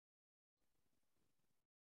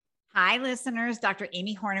Hi, listeners. Dr.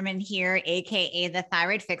 Amy Horniman here, aka the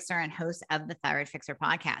Thyroid Fixer and host of the Thyroid Fixer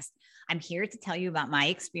podcast. I'm here to tell you about my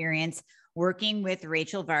experience working with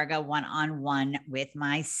Rachel Varga one-on-one with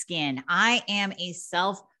my skin. I am a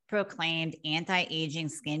self-proclaimed anti-aging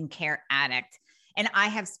skincare addict, and I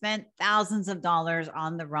have spent thousands of dollars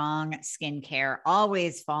on the wrong skincare,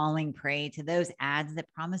 always falling prey to those ads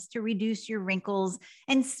that promise to reduce your wrinkles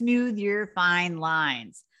and smooth your fine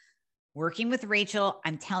lines. Working with Rachel,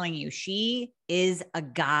 I'm telling you, she is a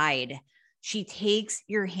guide. She takes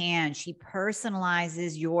your hand. She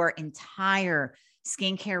personalizes your entire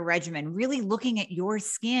skincare regimen, really looking at your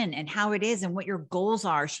skin and how it is and what your goals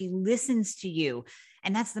are. She listens to you.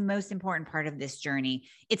 And that's the most important part of this journey.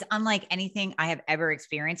 It's unlike anything I have ever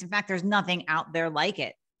experienced. In fact, there's nothing out there like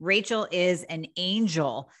it. Rachel is an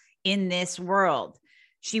angel in this world.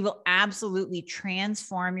 She will absolutely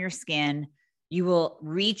transform your skin. You will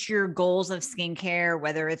reach your goals of skincare,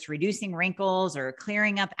 whether it's reducing wrinkles or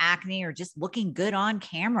clearing up acne or just looking good on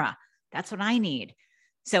camera. That's what I need.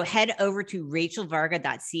 So head over to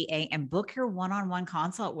rachelvarga.ca and book your one-on-one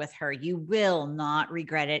consult with her. You will not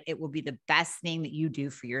regret it. It will be the best thing that you do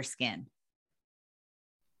for your skin.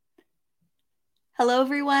 Hello,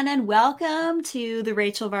 everyone, and welcome to the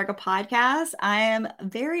Rachel Varga podcast. I am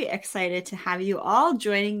very excited to have you all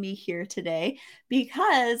joining me here today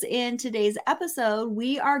because in today's episode,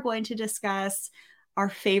 we are going to discuss our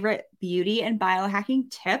favorite beauty and biohacking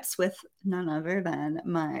tips with none other than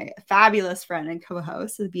my fabulous friend and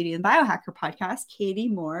co-host of the Beauty and Biohacker podcast, Katie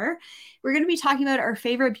Moore. We're going to be talking about our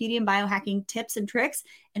favorite beauty and biohacking tips and tricks,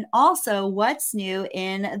 and also what's new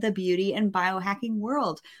in the beauty and biohacking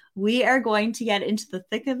world. We are going to get into the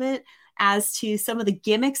thick of it as to some of the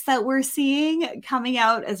gimmicks that we're seeing coming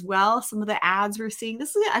out as well, some of the ads we're seeing.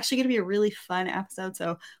 This is actually going to be a really fun episode,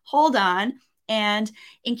 so hold on. And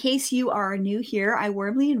in case you are new here, I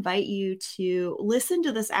warmly invite you to listen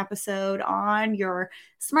to this episode on your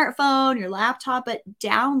smartphone, your laptop, but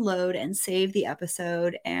download and save the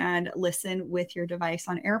episode and listen with your device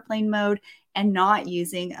on airplane mode and not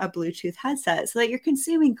using a Bluetooth headset so that you're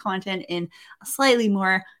consuming content in a slightly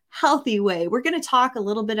more healthy way. We're going to talk a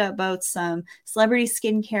little bit about some celebrity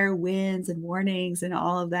skincare wins and warnings and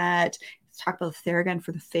all of that. Talk about Theragun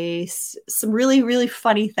for the face, some really, really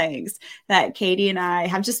funny things that Katie and I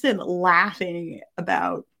have just been laughing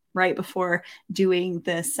about right before doing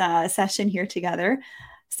this session here together.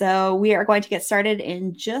 So we are going to get started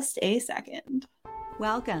in just a second.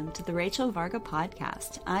 Welcome to the Rachel Varga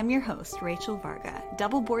podcast. I'm your host, Rachel Varga,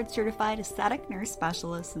 double board certified aesthetic nurse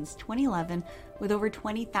specialist since 2011 with over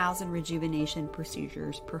 20,000 rejuvenation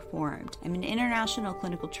procedures performed. I'm an international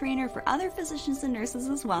clinical trainer for other physicians and nurses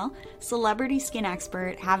as well, celebrity skin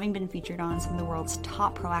expert, having been featured on some of the world's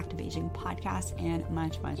top proactive aging podcasts, and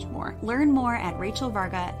much, much more. Learn more at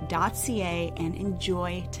rachelvarga.ca and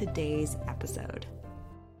enjoy today's episode.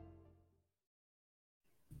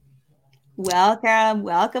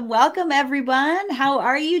 Welcome, everyone. How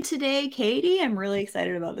are you today, Katie? I'm really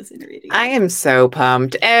excited about this interview. I am so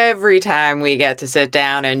pumped every time we get to sit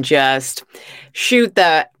down and just shoot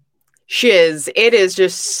the shiz. It is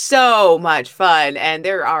just so much fun. And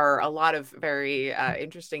there are a lot of very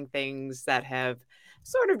interesting things that have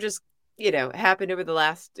sort of just, happened over the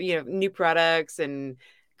last, new products and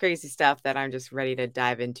crazy stuff that I'm just ready to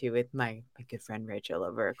dive into with my good friend Rachel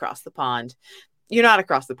over across the pond. You're not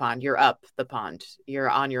across the pond. You're up the pond. You're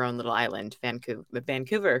on your own little island,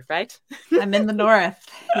 Vancouver, right? I'm in the north.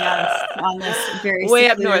 Yes, on this very way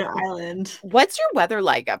up north island. What's your weather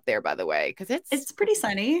like up there, by the way? Because it's pretty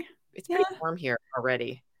sunny. It's pretty warm here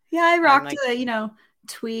already. Yeah, I rocked a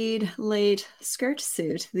tweed late skirt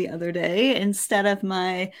suit the other day instead of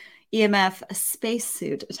my EMF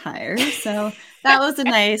spacesuit attire. So that was a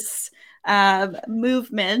nice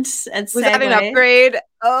movement and was that an upgrade?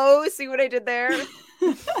 Oh, see what I did there?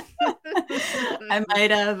 I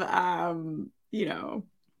might have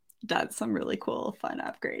done some really cool fun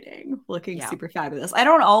upgrading, looking super fabulous. I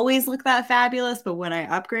don't always look that fabulous, but when I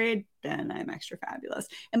upgrade, then I'm extra fabulous.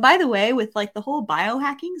 And by the way, with like the whole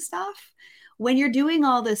biohacking stuff, when you're doing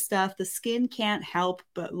all this stuff, the skin can't help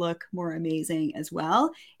but look more amazing as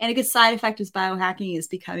well. And a good side effect of biohacking is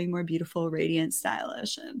becoming more beautiful, radiant,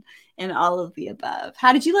 stylish, and all of the above.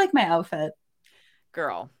 How did you like my outfit?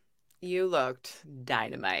 Girl, you looked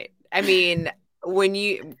dynamite. I mean,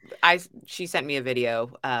 she sent me a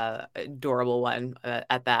video, adorable one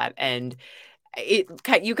at that. And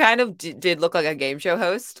you kind of did look like a game show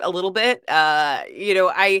host a little bit.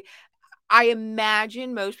 I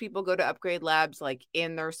imagine most people go to upgrade labs like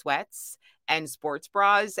in their sweats and sports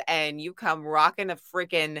bras, and you come rocking a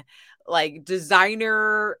freaking like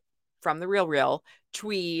designer from the real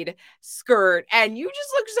tweed skirt, and you just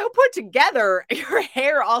looked so put together. Your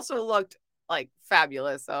hair also looked like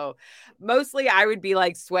fabulous. So mostly I would be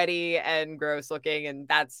like sweaty and gross looking, and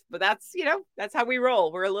that's that's how we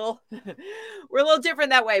roll. We're a little different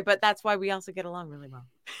that way, but that's why we also get along really well.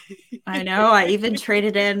 I know. I even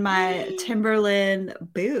traded in my Timberland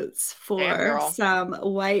boots for some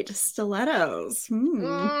white stilettos.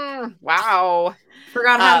 Wow.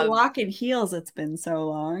 Forgot how to walk in heels. It's been so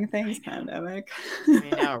long. Thanks, pandemic. I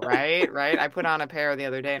know, right? I put on a pair the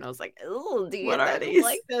other day and I was like, oh, I don't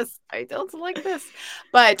like this. I don't like this.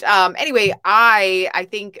 But anyway, I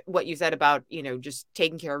think what you said about, just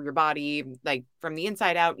taking care of your body, like from the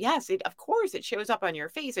inside out. Yes, of course, it shows up on your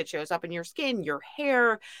face. It shows up in your skin, your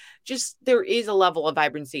hair. Just there is a level of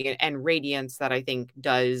vibrancy and radiance that I think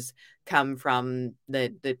does come from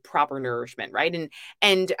the proper nourishment, right?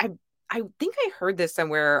 And I think I heard this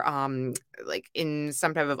somewhere, like in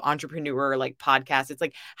some type of entrepreneur like podcast. It's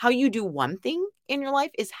like how you do one thing in your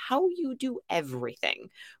life is how you do everything,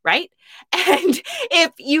 right? And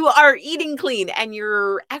if you are eating clean and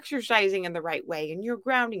you're exercising in the right way and you're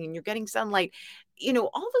grounding and you're getting sunlight, all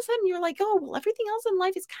of a sudden you're like, oh, well, everything else in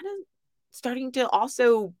life is kind of starting to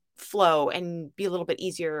also flow and be a little bit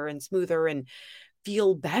easier and smoother and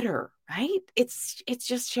feel better, right? It's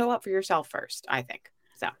just show up for yourself first, I think.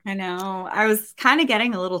 So. I know. I was kind of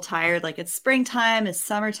getting a little tired. Like it's springtime, it's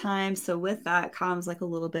summertime. So with that comes like a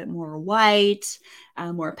little bit more white,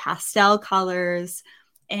 more pastel colors.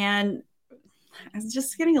 And I was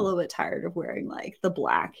just getting a little bit tired of wearing like the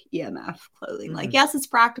black EMF clothing. Mm-hmm. Like, yes, it's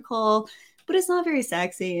practical, but it's not very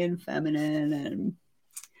sexy and feminine. And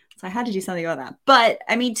so I had to do something about that. But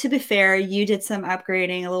I mean, to be fair, you did some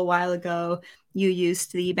upgrading a little while ago. You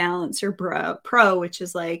used the Balancer Pro, which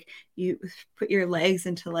is like you put your legs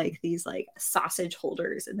into like these like sausage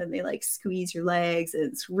holders and then they like squeeze your legs.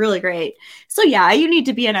 It's really great. So yeah, you need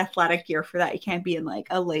to be in athletic gear for that. You can't be in like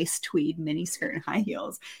a lace tweed mini skirt and high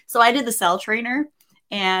heels. So I did the Cell Trainer.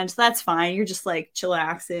 And that's fine. You're just like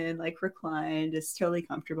chillaxing, like reclined. It's totally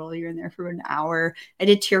comfortable. You're in there for an hour. I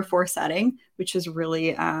did tier 4 setting, which was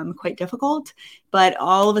really quite difficult. But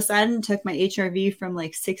all of a sudden took my HRV from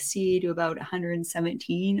like 60 to about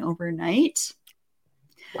 117 overnight.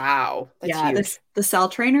 Wow. That's huge. The Cell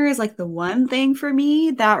Trainer is like the one thing for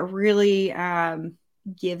me that really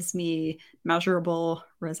gives me measurable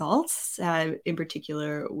results, in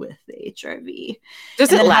particular with the HRV.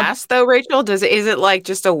 Does it last though, Rachel? Is it like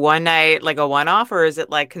just a one night, like a one-off, or is it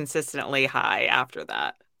like consistently high after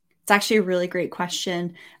that? It's actually a really great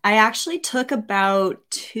question. I actually took about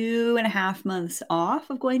 2.5 months off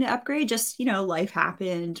of going to upgrade. Just, life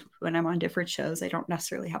happened when I'm on different shows. I don't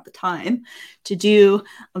necessarily have the time to do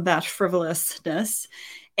that frivolousness.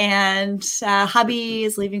 And hubby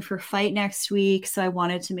is leaving for a fight next week. So I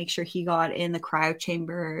wanted to make sure he got in the cryo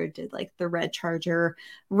chamber, did like the red charger,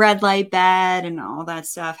 red light bed and all that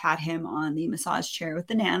stuff, had him on the massage chair with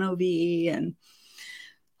the Nano V and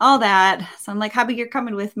all that. So I'm like, hubby, you're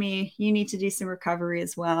coming with me. You need to do some recovery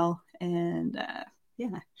as well. And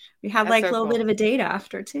we had like a little bit of a date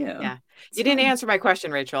after too. Yeah. You didn't answer my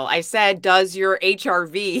question, Rachel. I said, does your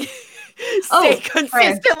HRV stay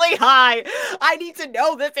consistently high? I need to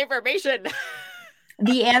know this information.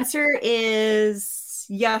 The answer is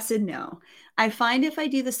yes and no. I find if I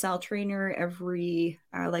do the Cell Trainer every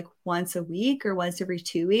like once a week or once every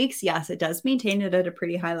 2 weeks, yes, it does maintain it at a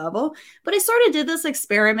pretty high level. But I sort of did this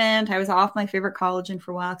experiment. I was off my favorite collagen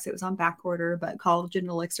for a while because it was on back order, but Collagen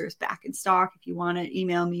Elixir is back in stock. If you want it,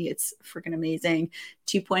 email me. It's freaking amazing.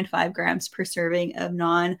 2.5 grams per serving of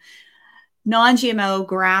non-GMO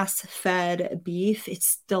grass-fed beef.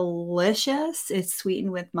 It's delicious. It's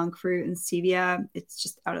sweetened with monk fruit and stevia. It's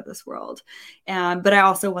just out of this world. But I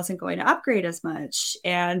also wasn't going to upgrade as much.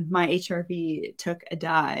 And my HRV took a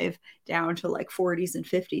dive down to like 40s and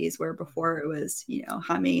 50s, where before it was,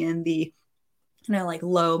 humming in the like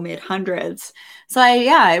low mid hundreds.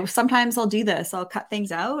 So sometimes I'll do this. I'll cut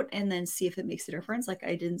things out and then see if it makes a difference. Like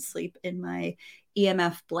I didn't sleep in my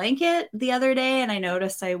EMF blanket the other day and I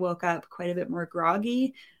noticed I woke up quite a bit more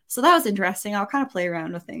groggy. So that was interesting. I'll kind of play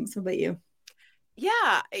around with things. What about you?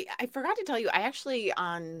 Yeah, I forgot to tell you, I actually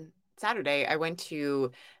on Saturday, I went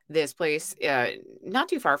to this place not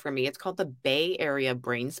too far from me. It's called the Bay Area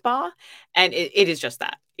Brain Spa. And it is just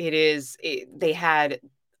that. They had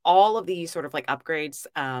all of these sort of like upgrades,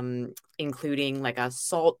 including like a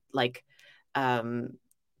salt, like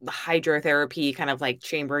hydrotherapy kind of like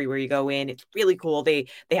chamber where you go in. It's really cool. They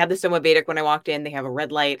had the Soma Vedic when I walked in. They have a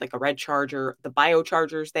red light, like a red charger, the bio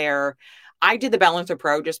chargers there. I did the Balancer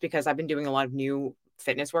Pro just because I've been doing a lot of new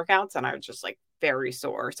fitness workouts and I was just like, very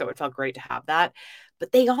sore. So it felt great to have that.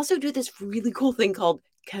 But they also do this really cool thing called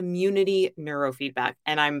community neurofeedback.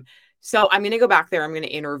 And I'm going to go back there. I'm going to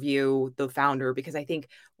interview the founder because I think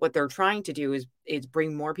what they're trying to do is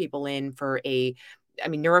bring more people in for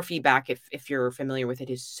neurofeedback, if you're familiar with it,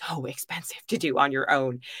 is so expensive to do on your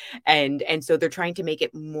own. And so they're trying to make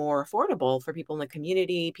it more affordable for people in the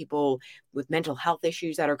community, people with mental health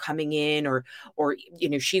issues that are coming in, or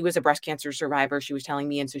she was a breast cancer survivor, she was telling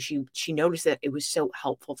me. And so she noticed that it was so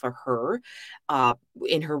helpful for her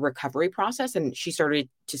in her recovery process. And she started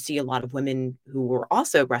to see a lot of women who were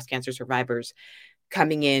also breast cancer survivors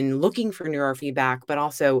coming in looking for neurofeedback, but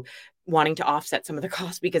also wanting to offset some of the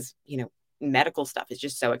costs because, medical stuff is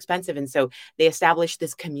just so expensive. And so they established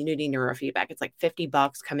this community neurofeedback. It's like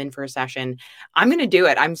 $50, come in for a session. I'm going to do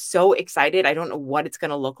it. I'm so excited. I don't know what it's going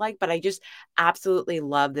to look like, but I just absolutely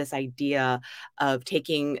love this idea of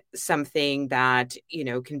taking something that,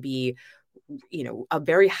 can be, a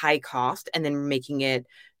very high cost and then making it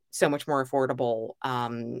so much more affordable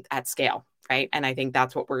at scale. Right. And I think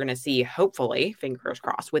that's what we're going to see, hopefully, fingers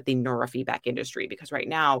crossed, with the neurofeedback industry. Because right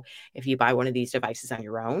now, if you buy one of these devices on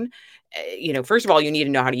your own, first of all, you need to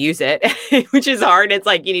know how to use it, which is hard. It's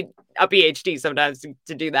like you need a PhD sometimes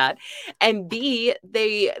to do that. And B,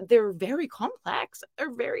 they're very complex.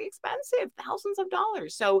 They're very expensive, thousands of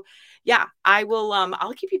dollars. So yeah, I will.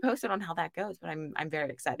 I'll keep you posted on how that goes. But I'm very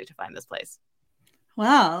excited to find this place.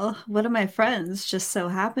 Well, one of my friends just so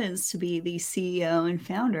happens to be the CEO and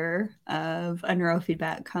founder of a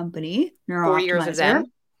neurofeedback company, 4 years of Zen.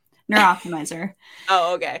 Neurooptimizer.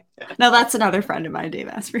 Oh, okay. No, that's another friend of mine, Dave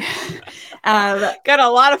Asprey. Got a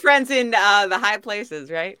lot of friends in the high places,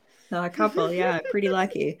 right? A couple, yeah, pretty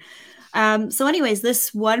lucky. So anyways,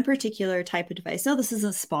 this one particular type of device, no, this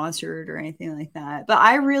isn't sponsored or anything like that, but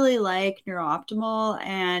I really like NeuroOptimal,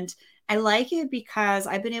 and I like it because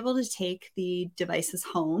I've been able to take the devices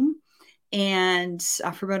home and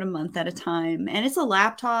for about a month at a time. And it's a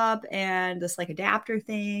laptop and this like adapter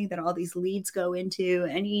thing that all these leads go into,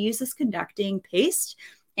 and you use this conducting paste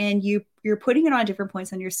and you're putting it on different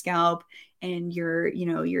points on your scalp and your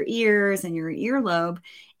ears and your earlobe,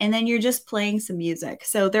 and then you're just playing some music.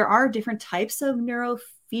 So there are different types of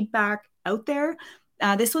neurofeedback out there.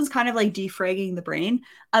 This one's kind of like defragging the brain.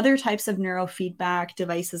 Other types of neurofeedback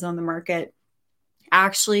devices on the market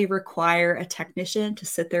actually require a technician to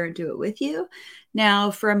sit there and do it with you. Now,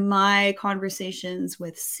 from my conversations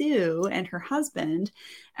with Sue and her husband,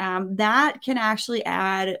 that can actually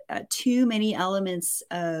add too many elements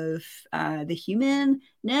of the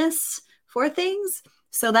humanness for things.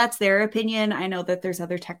 So that's their opinion. I know that there's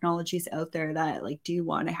other technologies out there that like do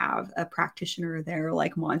want to have a practitioner there,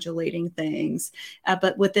 like modulating things.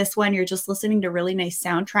 But with this one, you're just listening to really nice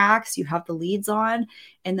soundtracks. You have the leads on,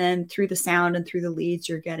 and then through the sound and through the leads,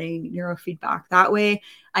 you're getting neurofeedback that way.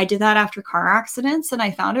 I did that after car accidents, and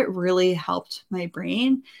I found it really helped my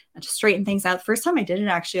brain to straighten things out. First time I did it,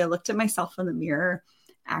 actually, I looked at myself in the mirror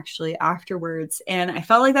actually afterwards, and I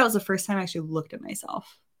felt like that was the first time I actually looked at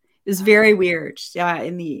myself. It was very weird. Yeah,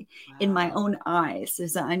 in my own eyes.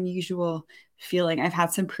 There's an unusual feeling. I've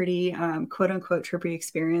had some pretty quote unquote trippy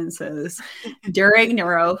experiences during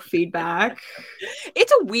neurofeedback.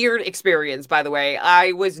 It's a weird experience, by the way.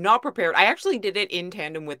 I was not prepared. I actually did it in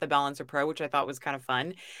tandem with the Balancer Pro, which I thought was kind of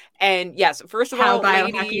fun. And yes, first of all,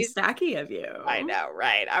 ladies, stacky of you. I know,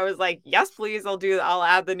 right? I was like, yes, please. I'll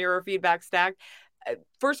add the neurofeedback stack.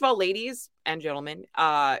 First of all, ladies and gentlemen,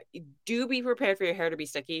 do be prepared for your hair to be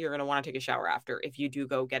sticky. You're going to want to take a shower after if you do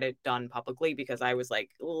go get it done publicly, because I was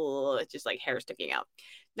like, it's just like hair sticking out.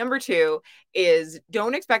 Number 2 is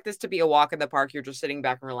don't expect this to be a walk in the park. You're just sitting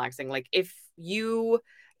back and relaxing. Like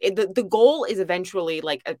the goal is eventually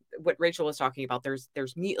like what Rachel was talking about. There's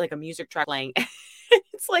like a music track playing.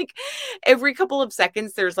 It's like every couple of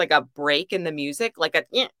seconds, there's like a break in the music, like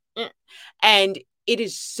and it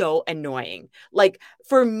is so annoying. Like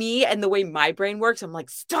for me and the way my brain works, I'm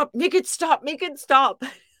like, stop, make it stop.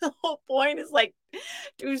 The whole point is like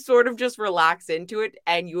to sort of just relax into it.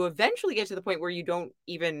 And you eventually get to the point where you don't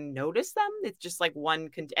even notice them. It's just like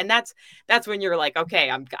and that's when you're like,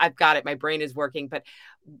 okay, I've got it. My brain is working. But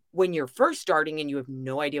when you're first starting and you have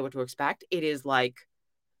no idea what to expect, it is like,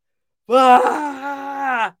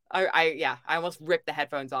 I almost ripped the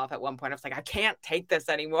headphones off at one point. I was like, I can't take this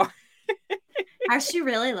anymore. I actually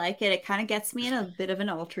really like it. It kind of gets me in a bit of an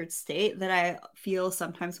altered state that I feel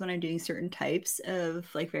sometimes when I'm doing certain types of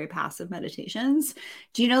like very passive meditations.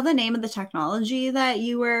 Do you know the name of the technology that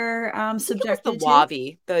you were subjected to? The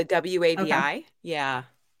WAVI, the WAVI. Okay. Yeah.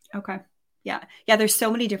 Okay. Yeah. Yeah. There's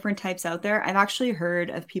so many different types out there. I've actually heard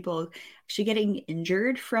of people actually getting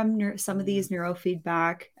injured from some of these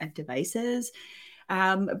neurofeedback devices.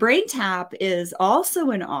 Brain tap is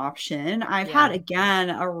also an option. I've had, Yeah. again,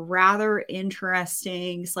 a rather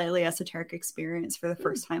interesting, slightly esoteric experience for the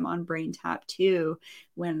first time on brain tap too,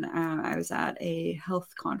 when I was at a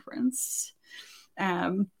health conference.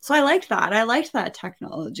 So I liked that. I liked that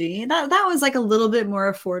technology. That was like a little bit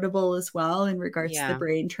more affordable as well in regards to the Yeah.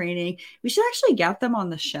 brain training. We should actually get them on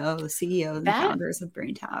the show, the CEOs and That, founders of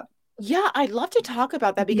Brain Tap. yeah, I'd love to talk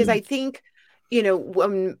about that because Mhm. I think,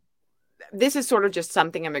 when this is sort of just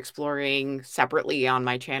something I'm exploring separately on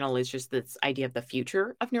my channel, is just this idea of the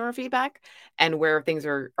future of neurofeedback and where things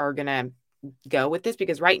are gonna go with this,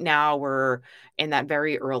 because right now we're in that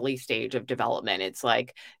very early stage of development. It's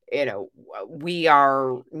like, we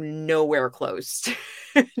are nowhere close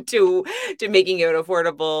to making it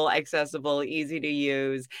affordable, accessible, easy to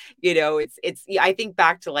use. Yeah, I think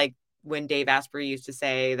back to like when Dave Asprey used to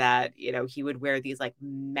say that, he would wear these like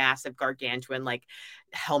massive gargantuan like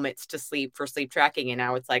helmets to sleep for sleep tracking, and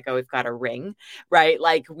now it's like, oh, we've got a ring, right?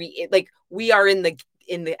 Like we are in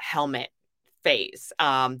the helmet phase.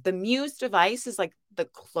 The Muse device is like the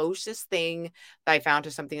closest thing that I found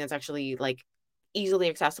to something that's actually like easily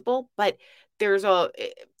accessible, but there's a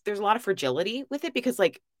there's a lot of fragility with it, because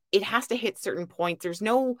like it has to hit certain points. There's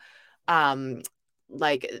no um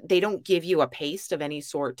like they don't give you a paste of any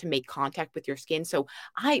sort to make contact with your skin. So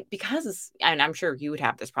and I'm sure you would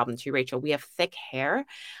have this problem too, Rachel, we have thick hair.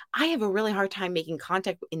 I have a really hard time making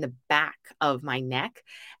contact in the back of my neck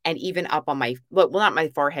and even up on my, well, not my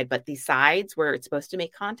forehead, but the sides where it's supposed to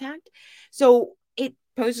make contact. So it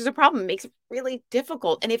poses a problem, makes it really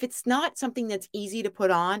difficult. And if it's not something that's easy to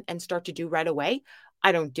put on and start to do right away,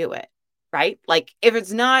 I don't do it. Right? Like if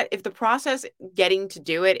the process getting to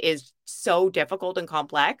do it is so difficult and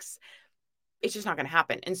complex, it's just not going to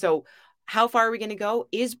happen. And so how far are we going to go?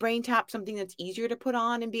 Is brain tap something that's easier to put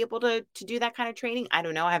on and be able to do that kind of training? I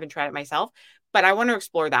don't know. I haven't tried it myself, but I want to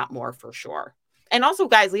explore that more for sure. And also,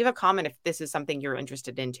 guys, leave a comment if this is something you're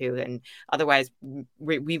interested into. And otherwise,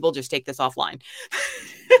 we will just take this offline.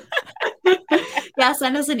 Yeah,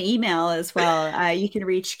 send us an email as well. You can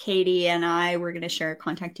reach Katie and I. We're going to share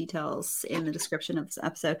contact details in the description of this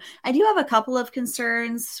episode. I do have a couple of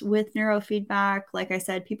concerns with neurofeedback. Like I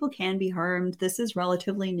said, people can be harmed. This is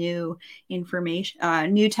relatively new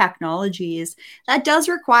information, new technologies. That does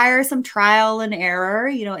require some trial and error,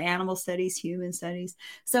 animal studies, human studies.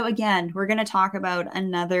 So again, we're going to talk about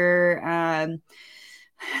another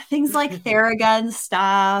things like Theragun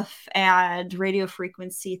stuff and radio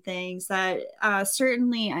frequency things that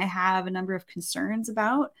certainly I have a number of concerns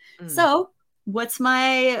about. So, what's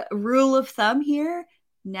my rule of thumb here?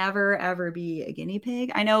 Never ever be a guinea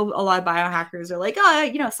pig. I know a lot of biohackers are like,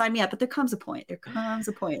 oh, sign me up, but there comes a point. There comes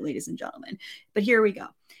a point, ladies and gentlemen. But here we go.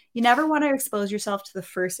 You never want to expose yourself to the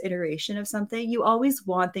first iteration of something. You always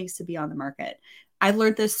want things to be on the market. I've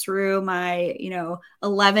learned this through my,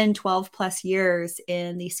 11, 12 plus years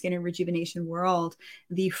in the skin and rejuvenation world.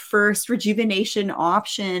 The first rejuvenation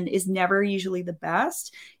option is never usually the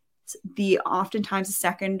best. Oftentimes the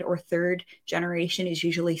second or third generation is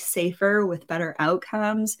usually safer with better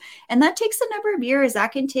outcomes. And that takes a number of years.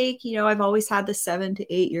 That can take, I've always had the 7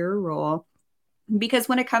 to 8 year rule. Because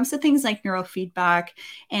when it comes to things like neurofeedback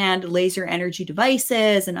and laser energy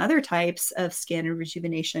devices and other types of skin and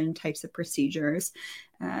rejuvenation types of procedures,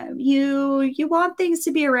 you want things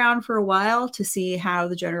to be around for a while to see how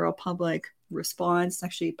the general public responds. It's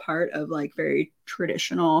actually part of like very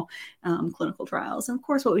traditional clinical trials. And of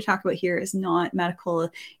course, what we talk about here is not medical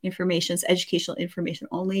information, it's educational information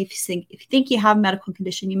only. If you think you have a medical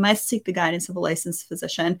condition, you must seek the guidance of a licensed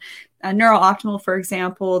physician. NeuroOptimal, for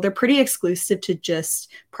example, they're pretty exclusive to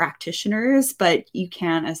just practitioners, but you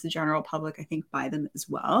can, as the general public, I think, buy them as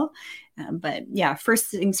well. But yeah, first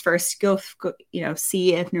things first, go,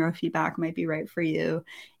 see if neurofeedback might be right for you.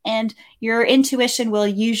 And your intuition will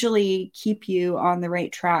usually keep you on the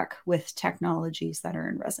right track with technologies that are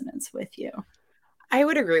in resonance with you. I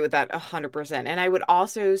would agree with that 100%. And I would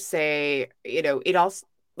also say, it also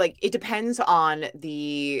like it depends on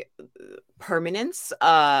the permanence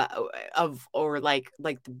of or like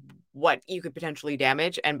what you could potentially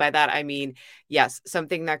damage. And by that I mean, yes,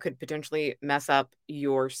 something that could potentially mess up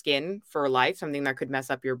your skin for life, something that could mess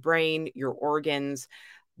up your brain, your organs.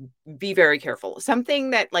 Be very careful.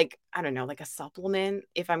 Something that, like, I don't know, like a supplement,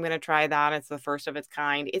 if I'm going to try that, it's the first of its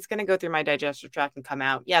kind. It's going to go through my digestive tract and come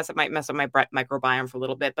out. Yes, it might mess up my microbiome for a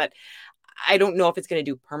little bit, but I don't know if it's going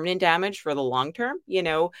to do permanent damage for the long term,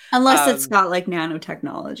 Unless it's got like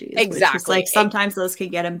nanotechnologies, which is Exactly. like sometimes those can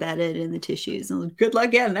get embedded in the tissues, and good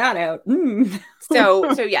luck getting that out.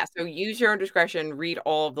 So use your own discretion, read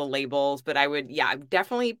all of the labels, but I would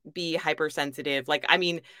definitely be hypersensitive. Like, I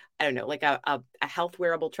mean, I don't know, like a health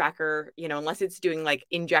wearable tracker, unless it's doing like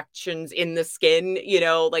injections in the skin,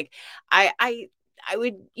 like I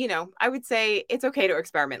would, I would say it's okay to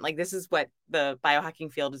experiment. Like, this is what the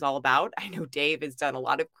biohacking field is all about. I know Dave has done a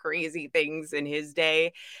lot of crazy things in his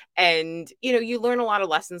day, and, you learn a lot of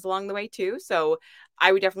lessons along the way too. So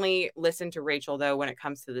I would definitely listen to Rachel though, when it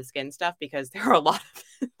comes to the skin stuff, because there are a lot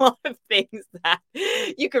of things that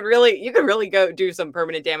you could really go do some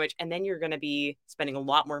permanent damage. And then you're going to be spending a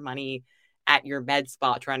lot more money at your med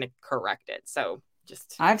spa trying to correct it. So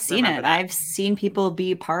I've seen it. that. I've seen people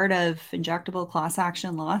be part of injectable class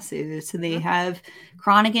action lawsuits. They Mm-hmm. have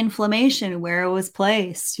chronic inflammation where it was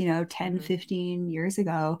placed, 10, 15 years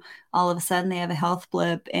ago. All of a sudden they have a health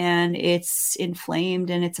blip and it's inflamed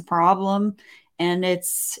and it's a problem. And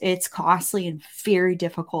it's costly and very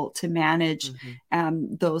difficult to manage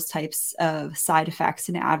those types of side effects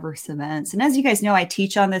and adverse events. And as you guys know, I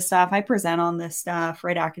teach on this stuff. I present on this stuff,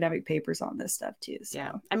 write academic papers on this stuff too. So.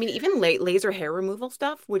 Yeah, I mean, even laser hair removal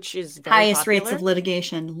stuff, which is very highest popular. rates of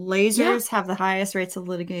litigation. Lasers have the highest rates of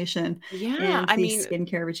litigation in the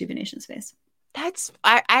skincare rejuvenation space.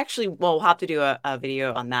 I actually will have to do a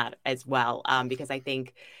video on that as well, because I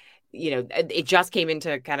think, it just came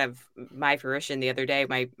into kind of my fruition the other day.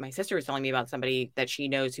 My sister was telling me about somebody that she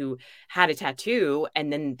knows who had a tattoo, and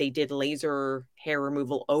then they did laser hair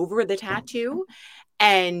removal over the tattoo,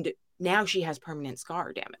 and now she has permanent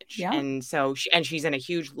scar damage. Yeah. And so she's in a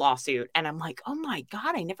huge lawsuit, and I'm like, oh my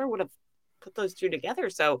God, I never would have put those two together.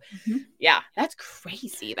 So yeah, that's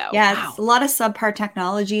crazy though. Yeah, wow. A lot of subpar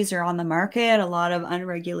technologies are on the market. A lot of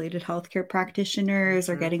unregulated healthcare practitioners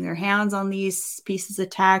are getting their hands on these pieces of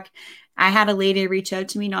tech. I had a lady reach out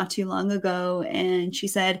to me not too long ago, and she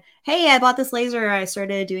said, hey, I bought this laser. I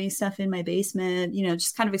started doing stuff in my basement,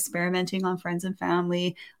 just kind of experimenting on friends and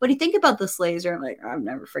family. What do you think about this laser? I'm like, I've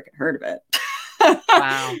never freaking heard of it.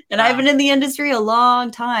 Wow. And I've been in the industry a long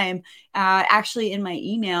time. Actually, in my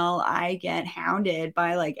email, I get hounded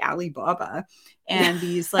by like Alibaba and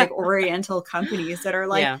these like Oriental companies that are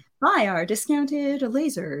like, buy our discounted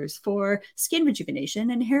lasers for skin rejuvenation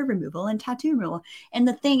and hair removal and tattoo removal. And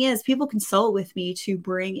the thing is, people consult with me to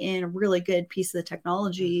bring in a really good piece of the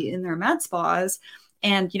technology in their med spas.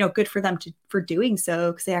 And, good for them for doing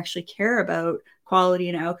so, because they actually care about quality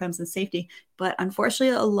and outcomes and safety. But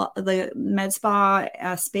unfortunately, a lot of the med spa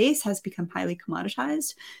space has become highly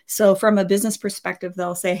commoditized. So from a business perspective,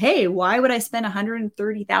 they'll say, hey, why would I spend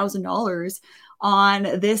 $130,000 on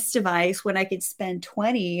this device when I could spend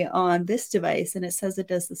 20 on this device? And it says it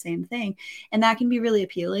does the same thing. And that can be really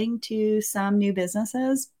appealing to some new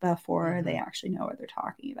businesses before they actually know what they're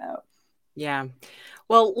talking about. Yeah.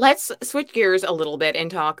 Well, let's switch gears a little bit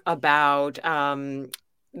and talk about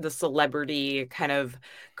the celebrity kind of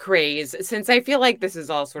craze, since I feel like this is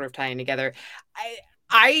all sort of tying together.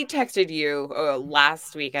 I texted you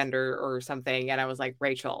last weekend or something, and I was like,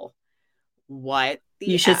 Rachel, what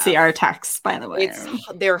you should see our texts, by the way.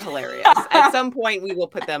 They're hilarious. At some point, we will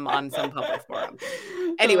put them on some public forum.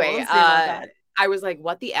 Anyway, I was like,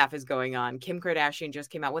 what the F is going on? Kim Kardashian just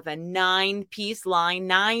came out with a 9-piece line,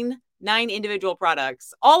 nine individual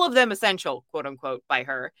products, all of them essential, quote unquote, by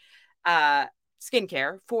her,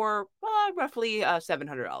 skincare for roughly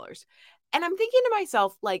 $700. And I'm thinking to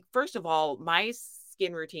myself, like, first of all, my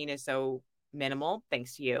skin routine is so minimal,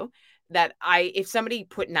 thanks to you, that if somebody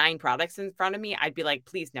put 9 products in front of me, I'd be like,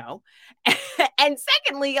 please no. And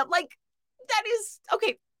secondly, I'm like, that is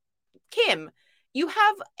okay. Kim, you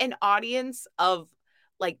have an audience of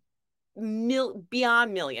like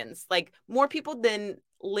beyond millions, like more people than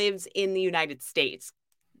lives in the United States.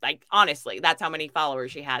 Like, honestly, that's how many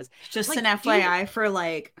followers she has. Just like, an FYI for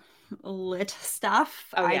like lit stuff.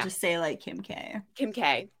 I just say like Kim K.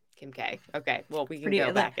 Okay. Well, we can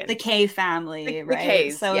go back in. The K family, right? The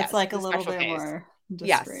Ks, so it's like a little bit more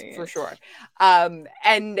discreet. Yes, for sure.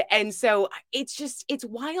 And so it's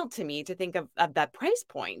wild to me to think of that price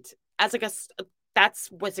point as like that's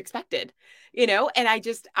what's expected, and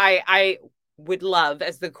I would love,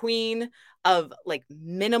 as the queen of like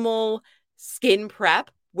minimal skin prep,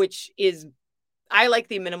 which is, I like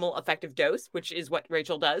the minimal effective dose, which is what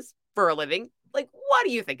Rachel does for a living. Like, what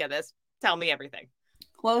do you think of this? Tell me everything.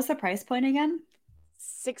 What was the price point again?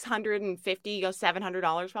 $650,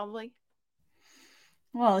 $700 probably.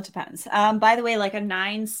 Well, it depends. By the way, like a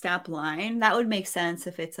 9-step line, that would make sense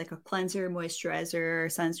if it's like a cleanser, moisturizer,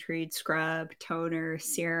 sunscreen, scrub, toner,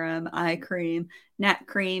 serum, eye cream, neck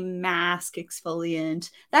cream, mask,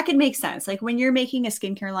 exfoliant. That could make sense. Like when you're making a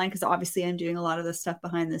skincare line, because obviously I'm doing a lot of this stuff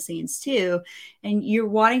behind the scenes too, and you're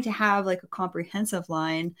wanting to have like a comprehensive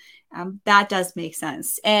line, that does make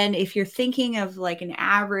sense. And if you're thinking of like an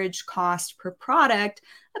average cost per product,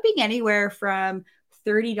 being anywhere from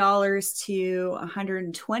 $30 to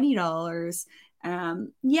 $120.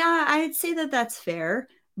 Yeah, I'd say that that's fair.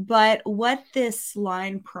 But what this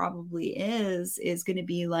line probably is going to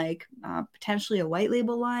be like potentially a white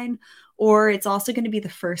label line, or it's also going to be the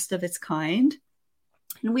first of its kind.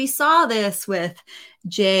 And we saw this with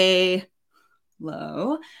J.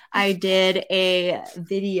 Lo. I did a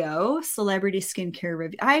video, celebrity skincare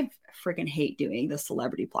review. I freaking hate doing the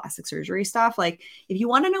celebrity plastic surgery stuff. Like, if you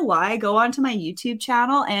want to know why, go onto my YouTube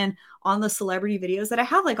channel, and on the celebrity videos that I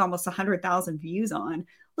have like almost 100,000 views on,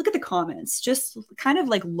 look at the comments. Just kind of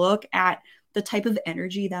like look at the type of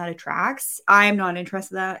energy that attracts. I'm not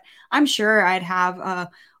interested in that. I'm sure I'd have a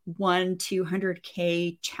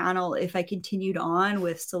 200K channel if I continued on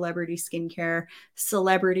with celebrity skincare,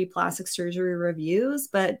 celebrity plastic surgery reviews,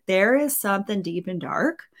 but there is something deep and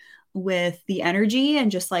dark with the energy and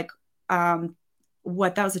just like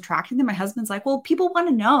what that was attracting them. My husband's like, well, people want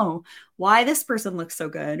to know why this person looks so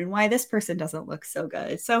good and why this person doesn't look so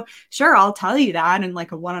good. So sure, I'll tell you that in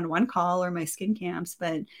like a one-on-one call or my skin camps,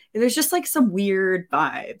 but there's just like some weird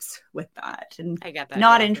vibes with that. And I get that.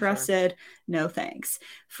 not Yeah, interested. Sure. No, thanks.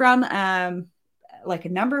 From like a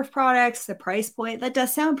number of products, the price point, that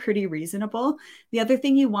does sound pretty reasonable. The other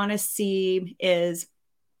thing you want to see is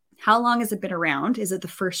how long has it been around? Is it the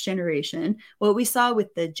first generation? What we saw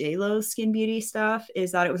with the JLo Skin Beauty stuff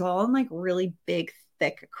is that it was all in like really big,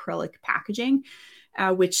 thick acrylic packaging,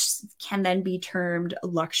 which can then be termed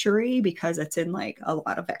luxury because it's in like a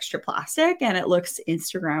lot of extra plastic and it looks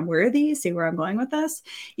Instagram worthy. See where I'm going with this?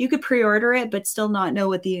 You could pre-order it, but still not know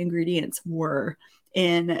what the ingredients were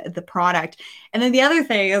in the product. And then the other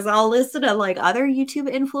thing is I'll listen to like other YouTube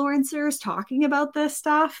influencers talking about this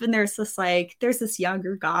stuff. And there's this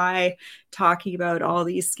younger guy talking about all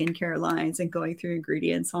these skincare lines and going through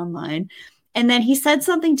ingredients online. And then he said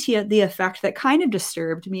something to the effect that kind of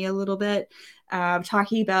disturbed me a little bit,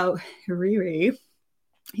 talking about Riri.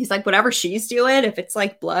 He's like, whatever she's doing, if it's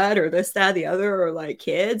like blood or this, that, the other, or like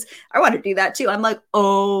kids, I want to do that too. I'm like,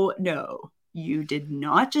 oh no, you did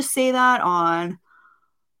not just say that on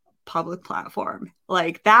public platform.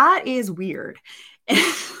 Like, that is weird.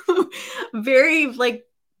 Very like,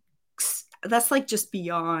 that's like just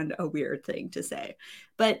beyond a weird thing to say.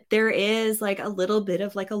 But there is like a little bit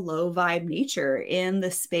of like a low vibe nature in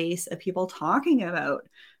the space of people talking about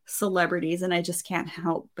celebrities, and I just can't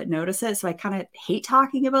help but notice it. So I kind of hate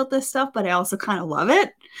talking about this stuff, but I also kind of love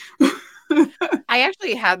it. I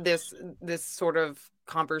actually had this sort of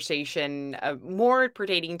conversation more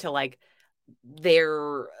pertaining to like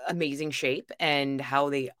their amazing shape and how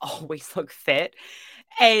they always look fit.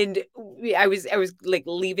 And I was like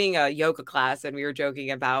leaving a yoga class and we were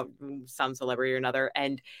joking about some celebrity or another.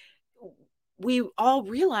 And we all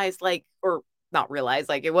realized like, or not realized,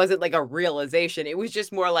 like it wasn't like a realization. It was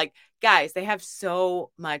just more like, guys, they have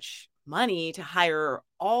so much money to hire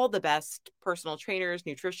all the best personal trainers,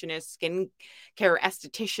 nutritionists, skin care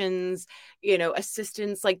estheticians,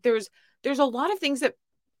 assistants. Like there's a lot of things that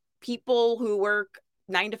people who work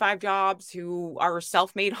 9-to-5 jobs, who are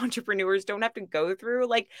self-made entrepreneurs, don't have to go through.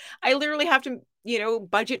 Like, I literally have to,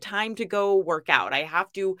 budget time to go work out. I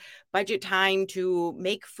have to budget time to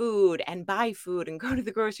make food and buy food and go to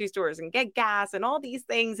the grocery stores and get gas and all these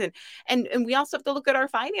things. And we also have to look at our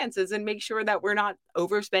finances and make sure that we're not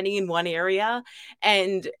overspending in one area.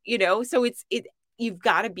 And, so you've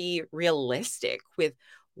got to be realistic with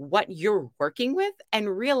what you're working with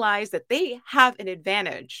and realize that they have an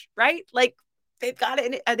advantage, right? Like they've got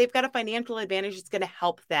a financial advantage. It's going to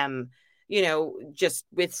help them, just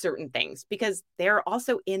with certain things because they're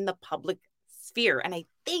also in the public sphere. And I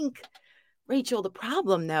think, Rachel, the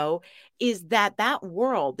problem though, is that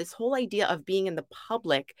world, this whole idea of being in the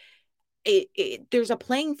public, there's a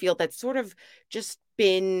playing field that's sort of just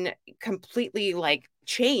been completely like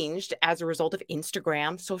changed as a result of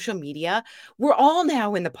Instagram, social media. We're all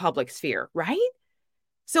now in the public sphere, right?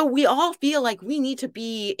 So we all feel like we need to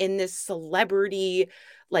be in this celebrity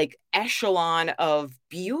like echelon of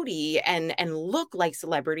beauty and look like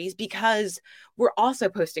celebrities because we're also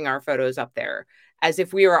posting our photos up there as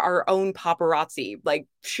if we are our own paparazzi, like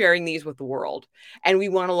sharing these with the world. And we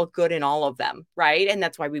want to look good in all of them, right? And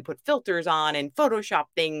that's why we put filters on and Photoshop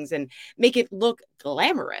things and make it look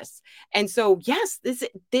glamorous. And so, yes,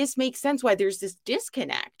 this makes sense why there's this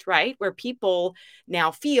disconnect, right? Where people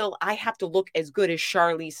now feel I have to look as good as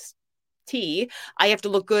Charlize T. I have to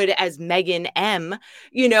look good as Megan M,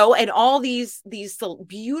 and all these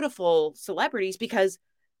beautiful celebrities because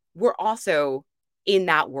we're also in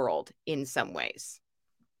that world in some ways.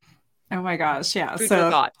 Oh my gosh. Yeah. Food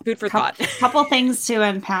for thought. Food for thought. Couple things to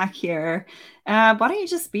unpack here. Why don't you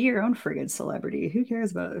just be your own friggin' celebrity? Who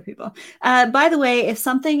cares about other people? By the way, if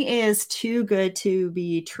something is too good to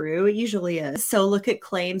be true, it usually is. So look at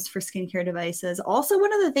claims for skincare devices. Also,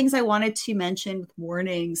 one of the things I wanted to mention with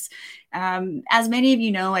warnings, as many of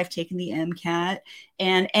you know, I've taken the MCAT,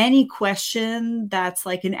 and any question that's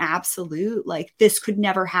like an absolute, like this could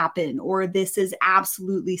never happen, or this is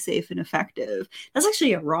absolutely safe and effective, that's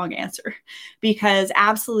actually a wrong answer, because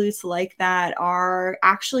absolutes like that are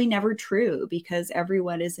actually never true because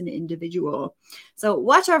everyone is an individual. So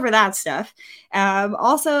watch over that stuff.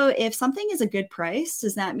 Also, if something is a good price,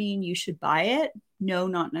 does that mean you should buy it? No,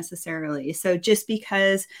 not necessarily. So just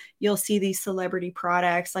because you'll see these celebrity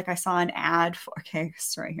products, like I saw an ad for, okay,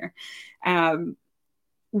 sorry here.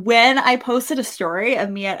 When I posted a story of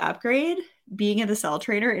me at Upgrade being in the cell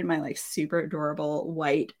trainer in my like super adorable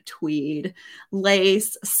white tweed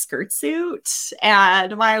lace skirt suit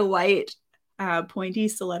and my white pointy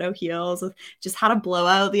stiletto heels, just had a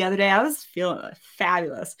blowout the other day. I was feeling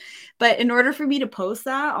fabulous. But in order for me to post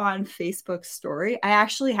that on Facebook story, I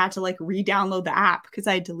actually had to like re-download the app because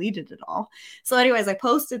I deleted it all. So anyways, I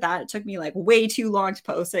posted that. It took me like way too long to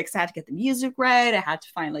post it because I had to get the music right. I had to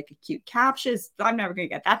find like a cute caption. I'm never going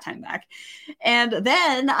to get that time back. And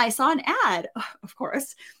then I saw an ad, of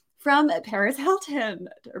course, from Paris Hilton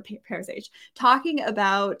or Paris H talking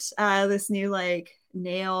about this new like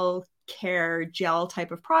nail care gel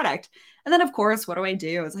type of product. And then of course, what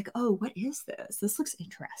do? I was like, oh, what is this? This looks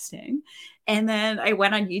interesting. And then I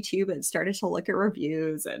went on YouTube and started to look at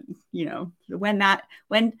reviews. And when that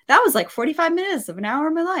was like 45 minutes of an hour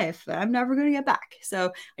of my life, I'm never going to get back.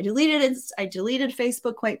 So I deleted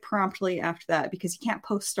Facebook quite promptly after that because you can't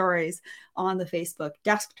post stories on the Facebook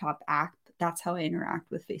desktop app. That's how I interact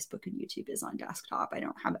with Facebook and YouTube is on desktop. I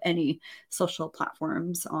don't have any social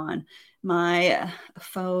platforms on my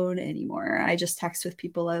phone anymore. I just text with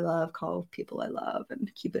people I love, call people I love,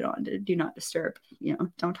 and keep it on to do not disturb.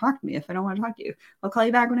 Don't talk to me if I don't want to talk to you. I'll call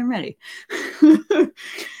you back when I'm ready.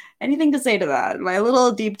 Anything to say to that? My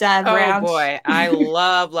little deep dive round. Oh boy, I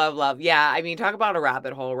love. Yeah, I mean, talk about a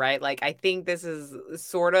rabbit hole, right? Like, I think this is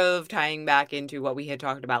sort of tying back into what we had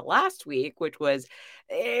talked about last week, which was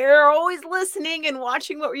you're always listening and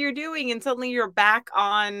watching what you're doing, and suddenly you're back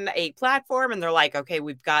on a platform and they're like, okay,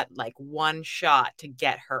 we've got like one shot to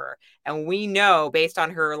get her. And we know based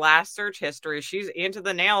on her last search history, she's into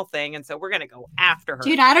the nail thing. And so we're going to go after her.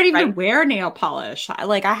 Dude, I don't even wear nail polish.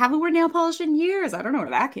 I haven't worn nail polish in years. I don't know where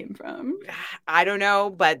that came from. I don't know,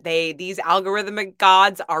 but these algorithmic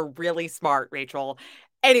gods are really smart, Rachel.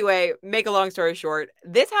 Anyway, make a long story short,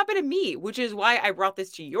 this happened to me, which is why I brought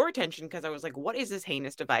this to your attention, because I was like, what is this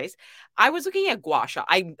heinous device? I was looking at gua sha.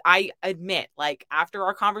 I admit, like, after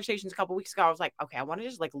our conversations a couple weeks ago, I was like, okay, I want to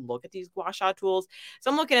just like look at these gua sha tools.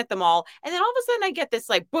 So I'm looking at them all. And then all of a sudden I get this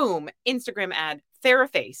like, boom, Instagram ad,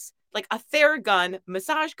 TheraFace, like a TheraGun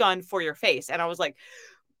massage gun for your face. And I was like,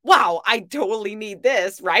 wow, I totally need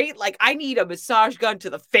this, right? Like, I need a massage gun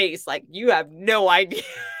to the face. Like, you have no idea.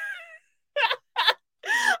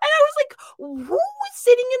 And I was like, who was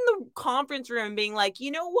sitting in the conference room being like, you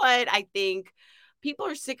know what? I think people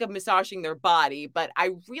are sick of massaging their body, but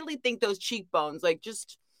I really think those cheekbones, like,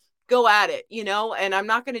 just go at it, And I'm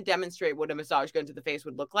not going to demonstrate what a massage gun to the face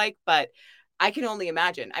would look like, but I can only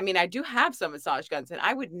imagine. I mean, I do have some massage guns, and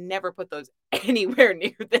I would never put those anywhere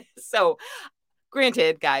near this. So,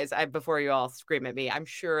 granted, guys, before you all scream at me, I'm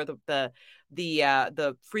sure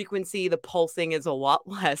the frequency, the pulsing is a lot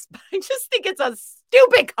less, but I just think it's a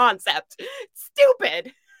stupid concept.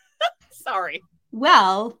 Stupid. Sorry.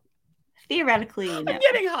 Well, theoretically, no. I'm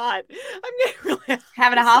getting hot. I'm getting really hot.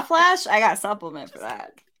 Having a hot flash? I got a supplement for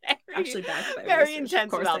that. Actually, very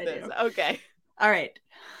intense about this. Okay. All right.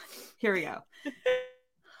 Here we go.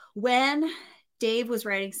 When Dave was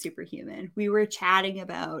writing Superhuman, we were chatting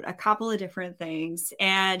about a couple of different things,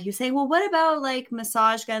 and he was saying, well, what about like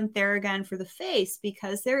massage gun, TheraGun for the face?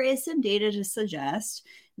 Because there is some data to suggest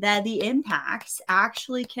that the impacts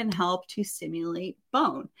actually can help to stimulate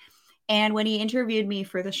bone. And when he interviewed me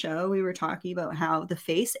for the show, we were talking about how the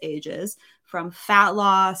face ages from fat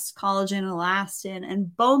loss, collagen, elastin,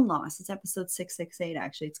 and bone loss. It's episode 668,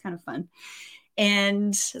 actually. It's kind of fun.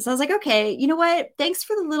 And so I was like, okay, you know what? Thanks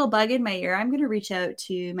for the little bug in my ear. I'm going to reach out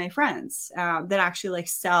to my friends that actually like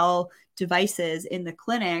sell devices in the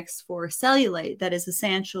clinics for cellulite that is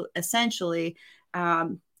essentially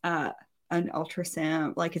an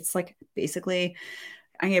ultrasound. Like it's like basically,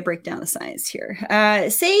 I'm going to break down the science here.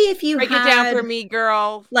 Say if you break had it down for me,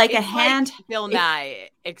 girl. like it's a hand, like Bill Nye,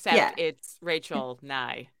 except yeah. it's Rachel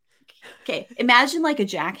Nye. Okay. Imagine like a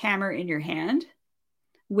jackhammer in your hand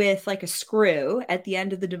with like a screw at the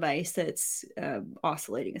end of the device that's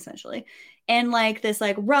oscillating essentially, and like this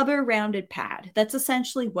like rubber rounded pad. That's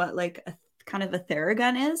essentially what like a kind of a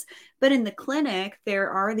Theragun is. But in the clinic, there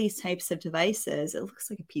are these types of devices. It looks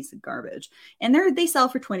like a piece of garbage, and they sell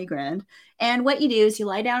for 20 grand. And what you do is you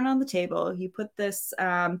lie down on the table, you put this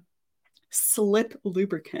slip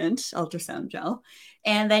lubricant ultrasound gel,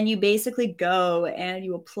 and then you basically go and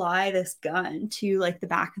you apply this gun to like the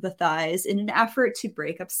back of the thighs in an effort to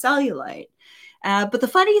break up cellulite. But the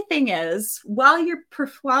funny thing is, while you're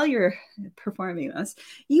performing this,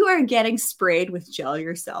 you are getting sprayed with gel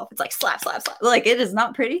yourself. It's like slap, slap, slap. Like it is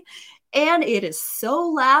not pretty. And it is so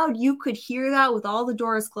loud, you could hear that with all the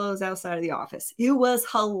doors closed outside of the office. It was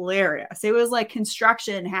hilarious. It was like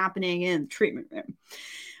construction happening in the treatment room.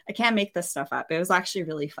 I can't make this stuff up. It was actually a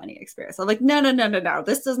really funny experience. I'm like, no.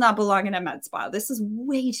 This does not belong in a med spa. This is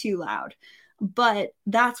way too loud. But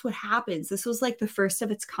that's what happens. This was like the first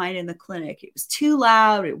of its kind in the clinic. It was too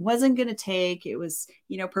loud. It wasn't going to take. It was,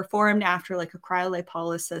 performed after like a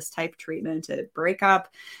cryolipolysis type treatment to break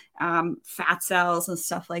up fat cells and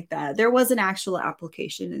stuff like that. There was an actual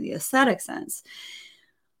application in the aesthetic sense.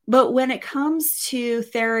 But when it comes to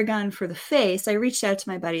Theragun for the face, I reached out to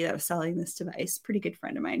my buddy that was selling this device, pretty good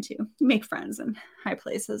friend of mine too. You make friends in high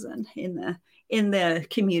places and in the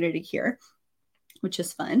community here, which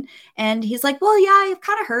is fun. And he's like, well, yeah, I've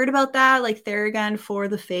kind of heard about that, like Theragun for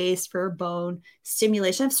the face, for bone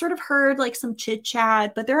stimulation. I've sort of heard like some chit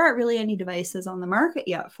chat, but there aren't really any devices on the market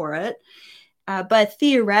yet for it. But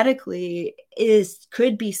theoretically,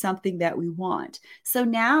 could be something that we want. So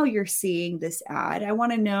now you're seeing this ad. I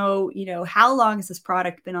want to know, how long has this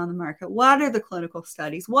product been on the market? What are the clinical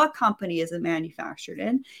studies? What company is it manufactured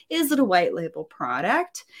in? Is it a white label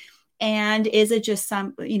product? And is it just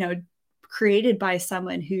some, created by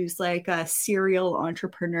someone who's like a serial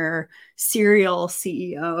entrepreneur, serial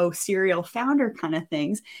CEO, serial founder kind of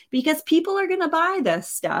things? Because people are going to buy this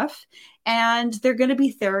stuff and they're going to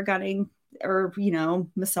be Theragunning or,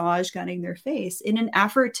 massage gunning their face in an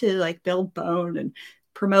effort to like build bone and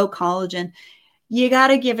promote collagen. You got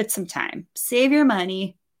to give it some time. Save your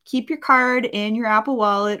money, keep your card in your Apple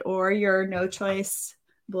Wallet or your no choice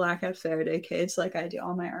Blackout Faraday cage like I do.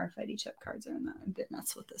 All my RFID chip cards are in that. I'm a bit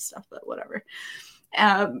nuts with this stuff, but whatever.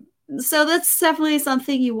 So that's definitely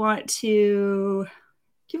something you want to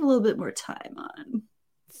give a little bit more time on.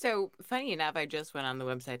 So funny enough, I just went on the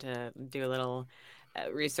website to do a little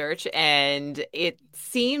research, and it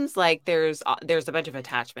seems like there's a bunch of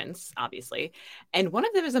attachments, obviously, and one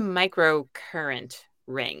of them is a microcurrent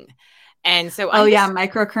ring. And so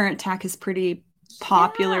microcurrent tech is pretty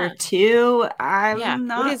popular too.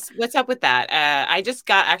 What's up with that? I just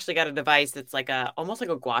got a device that's like almost like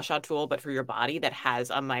a gua sha tool, but for your body that has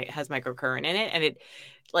microcurrent in it, and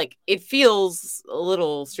it feels a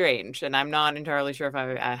little strange, and I'm not entirely sure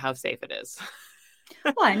if how safe it is.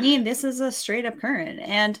 Well, I mean, this is a straight up current,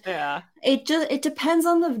 and it depends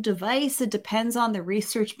on the device. It depends on the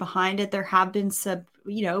research behind it. There have been some,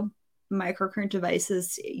 microcurrent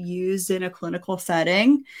devices used in a clinical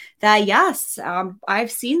setting that, yes,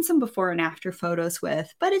 I've seen some before and after photos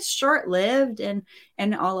with, but it's short lived and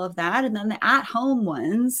all of that. And then the at home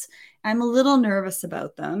ones, I'm a little nervous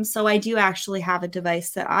about them. So I do actually have a device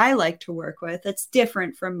that I like to work with that's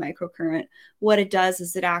different from microcurrent. What it does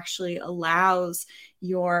is it actually allows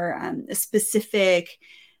your specific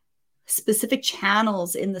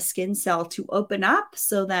channels in the skin cell to open up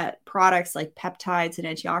so that products like peptides and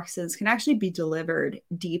antioxidants can actually be delivered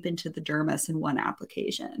deep into the dermis in one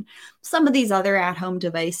application. Some of these other at-home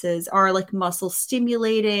devices are like muscle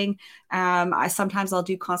stimulating. Sometimes I'll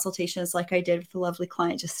do consultations like I did with a lovely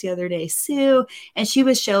client just the other day, Sue, and she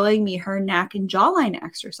was showing me her neck and jawline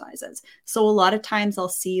exercises. So a lot of times I'll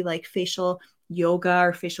see like facial yoga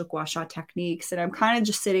or facial gua sha techniques, and I'm kind of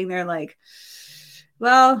just sitting there like,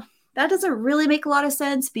 well, that doesn't really make a lot of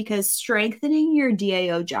sense because strengthening your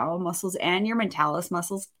DAO jowl muscles and your mentalis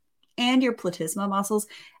muscles and your platysma muscles,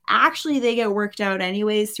 actually they get worked out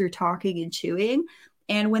anyways through talking and chewing.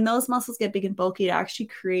 And when those muscles get big and bulky, it actually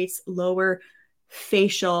creates lower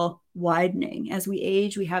facial widening. As we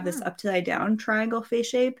age, we have this upside down triangle face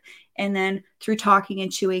shape. And then through talking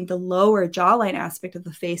and chewing, the lower jawline aspect of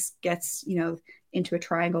the face gets, into a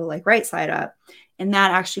triangle, like right side up. And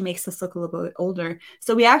that actually makes us look a little bit older.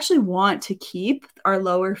 So we actually want to keep our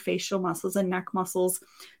lower facial muscles and neck muscles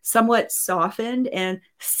somewhat softened and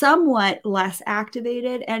somewhat less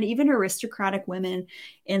activated. And even aristocratic women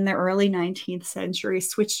in the early 19th century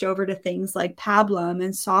switched over to things like pablum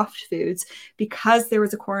and soft foods because there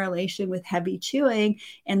was a correlation with heavy chewing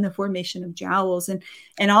and the formation of jowls. And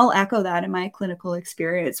I'll echo that in my clinical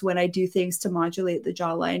experience when I do things to modulate the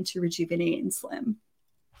jawline to rejuvenate and slim.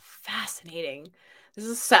 Fascinating.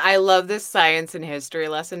 I love this science and history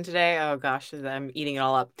lesson today. Oh gosh, I'm eating it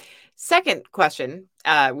all up. Second question,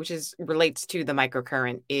 which relates to the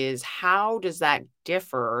microcurrent, is how does that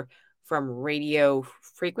differ from radio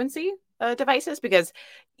frequency devices? Because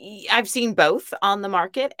I've seen both on the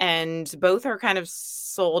market, and both are kind of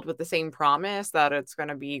sold with the same promise that it's going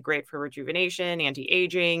to be great for rejuvenation,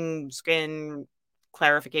 anti-aging, skin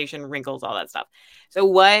clarification, wrinkles, all that stuff. So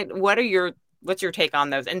what's your take on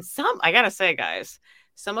those? And I gotta say, guys,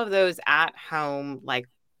 some of those at home, like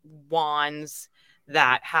wands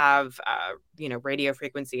that have, radio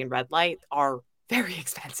frequency and red light are very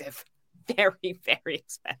expensive. Very, very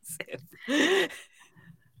expensive.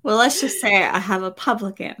 Well, let's just say I have a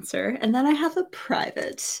public answer and then I have a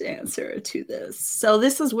private answer to this. So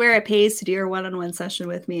this is where it pays to do your one-on-one session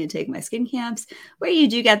with me and take my skin camps, where you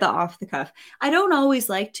do get the off the cuff. I don't always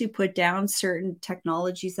like to put down certain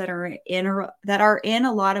technologies that are in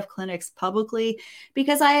a lot of clinics publicly,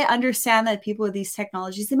 because I understand that people with these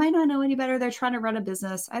technologies, they might not know any better. They're trying to run a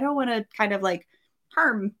business. I don't want to kind of like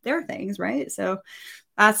harm their things, right? So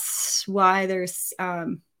that's why there's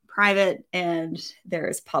private and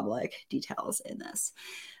there's public details in this.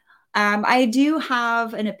 I do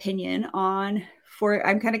have an opinion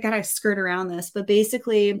I'm kind of gotta skirt around this, but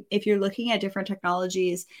basically, if you're looking at different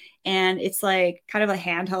technologies and it's like kind of a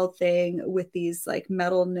handheld thing with these like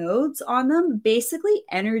metal nodes on them, basically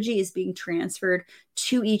energy is being transferred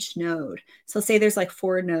to each node. So say there's like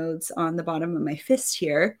 4 nodes on the bottom of my fist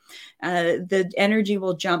here. The energy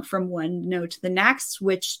will jump from one node to the next,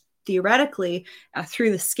 which theoretically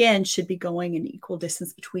through the skin should be going an equal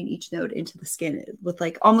distance between each node into the skin with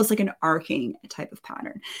like almost like an arcing type of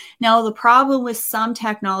pattern. Now, the problem with some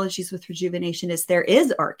technologies with rejuvenation is there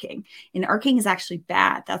is arcing, and arcing is actually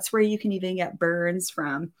bad. That's where you can even get burns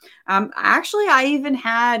from. Actually, I even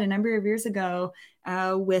had a number of years ago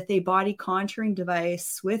with a body contouring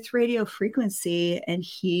device with radio frequency and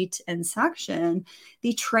heat and suction,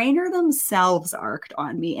 the trainer themselves arced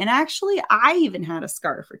on me. And actually, I even had a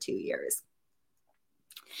scar for 2 years.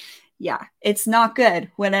 Yeah, it's not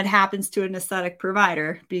good when it happens to an aesthetic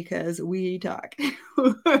provider, because we talk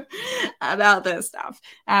about this stuff.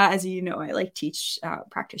 As you know, I like teach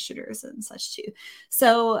practitioners and such too.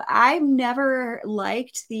 So I've never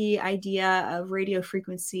liked the idea of radio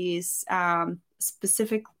frequencies,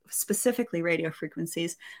 specifically radio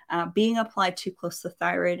frequencies, being applied too close to the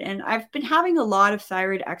thyroid. And I've been having a lot of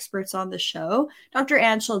thyroid experts on the show, Dr.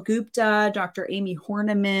 Anshul Gupta, Dr. Amy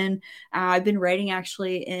Horniman. I've been writing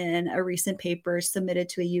actually in a recent paper submitted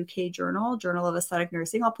to a UK journal of Aesthetic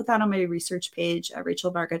Nursing. I'll put that on my research page at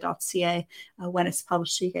rachelvarga.ca when it's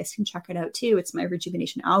published, so you guys can check it out too. It's my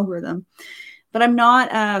rejuvenation algorithm. But I'm not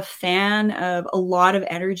a fan of a lot of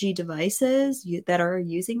energy devices that are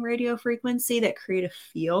using radio frequency that create a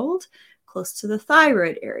field close to the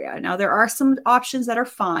thyroid area. Now, there are some options that are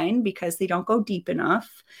fine because they don't go deep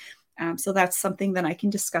enough. So that's something that I can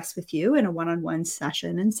discuss with you in a one-on-one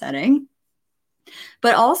session and setting.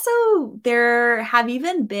 But also, there have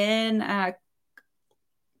even been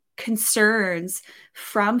concerns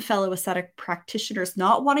from fellow aesthetic practitioners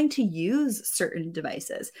not wanting to use certain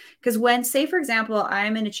devices. Because when, say, for example,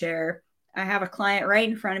 I'm in a chair, I have a client right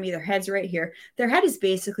in front of me, their head's right here. Their head is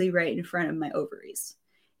basically right in front of my ovaries.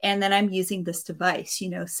 And then I'm using this device,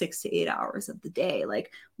 6 to 8 hours of the day.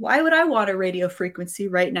 Like, why would I want a radio frequency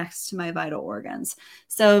right next to my vital organs?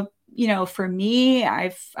 So, for me,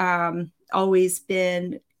 I've always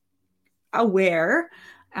been aware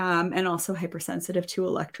and also hypersensitive to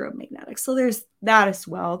electromagnetics. So there's that as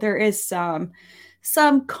well. There is some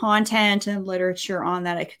content and literature on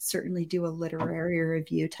that. I could certainly do a literary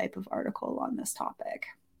review type of article on this topic.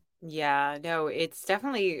 Yeah, no, it's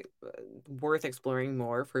definitely worth exploring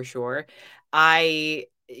more for sure. I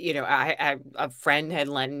a friend had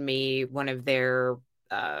lent me one of their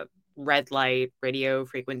red light radio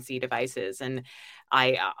frequency devices, and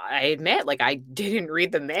I admit, like, I didn't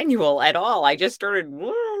read the manual at all. I just started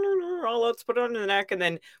well, let's put it on the neck. And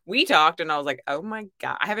then we talked and I was like, oh my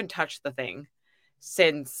God, I haven't touched the thing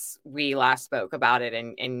since we last spoke about it.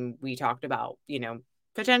 And we talked about,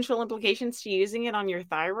 potential implications to using it on your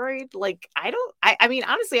thyroid. Like, I mean,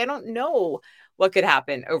 honestly, I don't know what could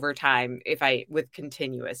happen over time with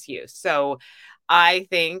continuous use. So I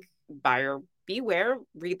think buyer beware,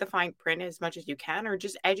 read the fine print as much as you can, or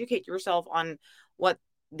just educate yourself on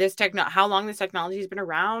how long this technology has been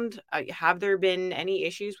around. Have there been any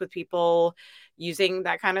issues with people using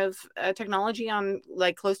that kind of technology on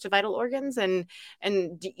like close to vital organs? And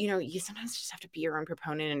you sometimes just have to be your own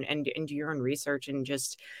proponent and do your own research and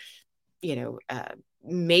just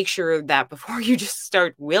make sure that before you just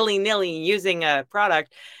start willy-nilly using a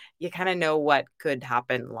product, you kind of know what could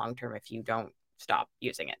happen long term if you don't stop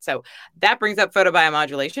using it. So that brings up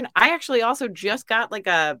photobiomodulation. I actually also just got like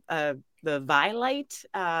the Vilite,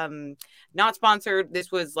 not sponsored.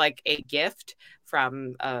 This was like a gift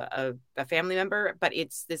from a family member, but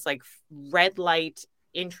it's this like red light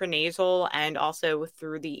intranasal and also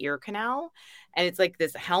through the ear canal. And it's like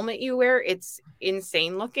this helmet you wear. It's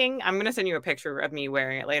insane looking. I'm going to send you a picture of me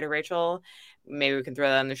wearing it later, Rachel. Maybe we can throw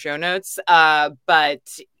that in the show notes.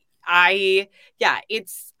 But the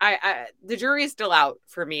jury is still out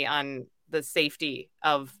for me on the safety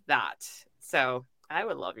of that. So I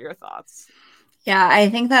would love your thoughts. Yeah, I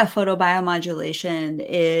think that photobiomodulation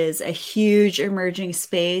is a huge emerging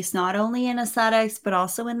space, not only in aesthetics, but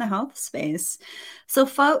also in the health space. So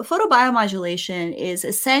photobiomodulation is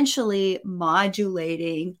essentially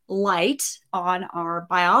modulating light on our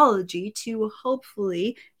biology to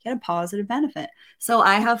hopefully get a positive benefit. So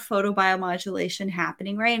I have photobiomodulation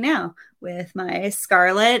happening right now with my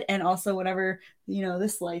Scarlett and also whatever,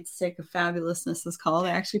 this light stick of fabulousness is called.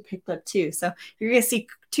 I actually picked up two. So you're going to see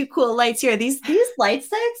two cool lights here. These light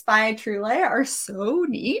sticks by Trulight are so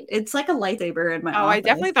neat. It's like a lightsaber in my office. I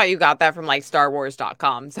definitely thought you got that from like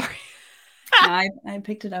StarWars.com. Sorry. No, I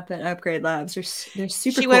picked it up at Upgrade Labs. They're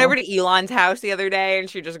super She went over to Elon's house the other day and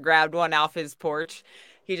she just grabbed one off his porch.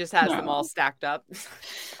 He just has them all stacked up.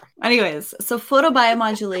 Anyways, so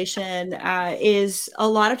photobiomodulation is a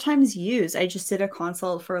lot of times used. I just did a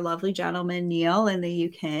consult for a lovely gentleman, Neil, in the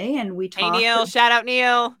UK, and we talked. Hey, Neil. Shout out,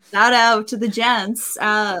 Neil. Shout out to the gents.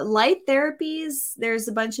 Light therapies, there's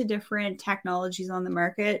a bunch of different technologies on the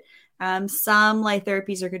market. Some light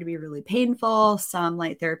therapies are going to be really painful. Some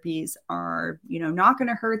light therapies are, not going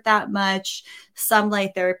to hurt that much. Some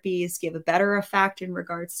light therapies give a better effect in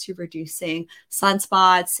regards to reducing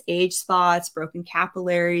sunspots, age spots, broken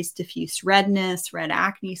capillaries, diffuse redness, red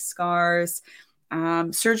acne scars,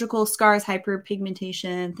 surgical scars,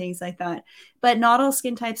 hyperpigmentation, things like that. But not all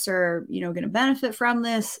skin types are, going to benefit from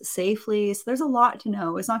this safely. So there's a lot to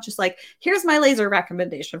know. It's not just like, here's my laser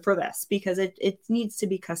recommendation for this, because it needs to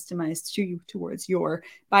be customized towards your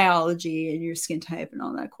biology and your skin type and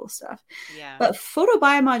all that cool stuff. Yeah. But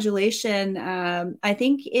photobiomodulation, I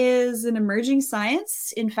think, is an emerging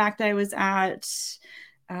science. In fact, I was at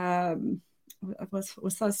what's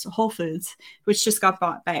that, Whole Foods, which just got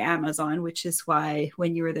bought by Amazon, which is why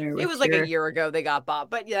when you were there, it was like a year ago they got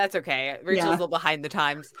bought, but yeah, that's okay. Rachel's a little behind the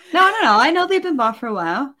times. No, I know they've been bought for a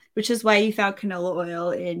while, which is why you found canola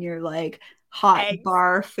oil in your like hot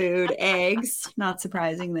bar food. Eggs, not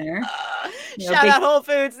surprising there. Shout out Whole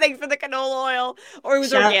Foods, thanks for the canola oil. Or it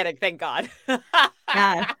was organic, thank God.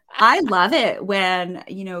 Yeah, I love it when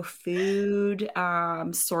food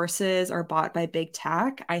sources are bought by big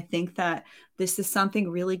tech. I think that this is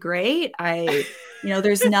something really great.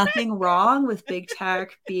 There's nothing wrong with big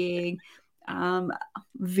tech being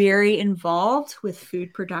very involved with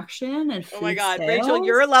food production and food oh my God, sales. Rachel,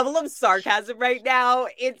 your level of sarcasm right now,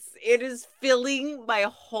 it is filling my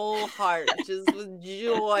whole heart just with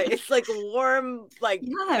joy. It's like warm,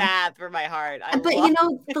 bath for my heart. But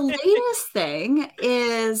the latest thing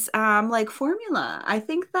is like formula. I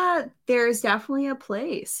think that there's definitely a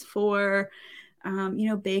place for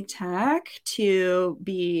big tech to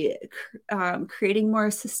be creating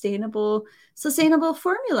more sustainable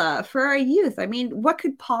formula for our youth. I mean, what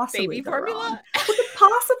could possibly go wrong? What could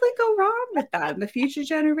possibly go wrong with that in the future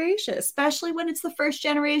generation, especially when it's the first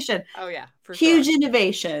generation? Oh yeah, for huge sure.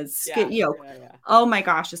 Innovations. Yeah. Oh my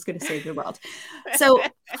gosh, it's going to save the world. So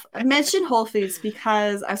I mentioned Whole Foods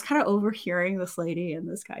because I was kind of overhearing this lady and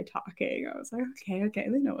this guy talking. I was like, okay,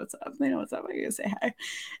 they know what's up. I'm going to say hi.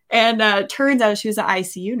 And turns out she was an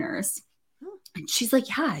ICU nurse. And she's like,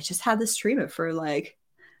 yeah, I just had this treatment for like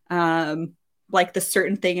the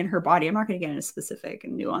certain thing in her body. I'm not going to get into specific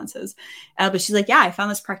nuances. But she's like, yeah, I found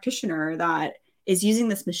this practitioner that is using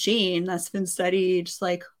this machine that's been studied just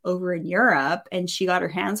like over in Europe. And she got her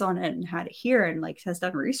hands on it and had it here and like has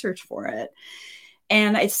done research for it.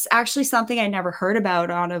 And it's actually something I never heard about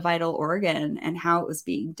on a vital organ and how it was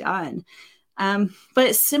being done.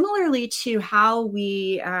 But similarly to how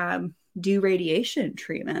we do radiation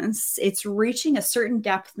treatments, it's reaching a certain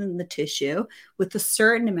depth in the tissue with a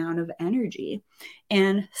certain amount of energy.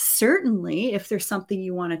 And certainly, if there's something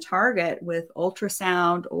you want to target with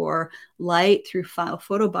ultrasound or light through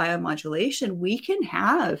photobiomodulation, we can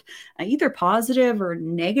have either positive or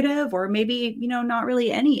negative, or maybe, not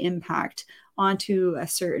really any impact onto a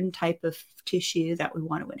certain type of tissue that we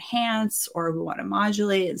want to enhance or we want to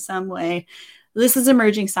modulate in some way. This is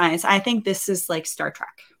emerging science. I think this is like Star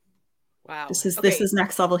Trek. Wow. This is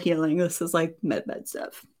next level healing. This is like med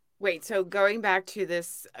stuff. Wait, so going back to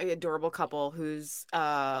this adorable couple whose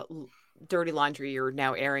dirty laundry you're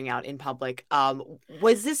now airing out in public,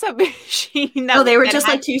 was this a machine that they were just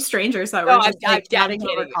like two strangers that were just like chatting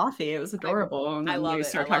over coffee. It was adorable. I love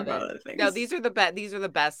it. I love it. No, these are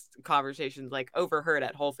the best conversations, like overheard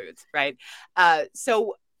at Whole Foods, right?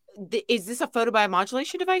 So is this a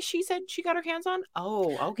photobiomodulation device she said she got her hands on?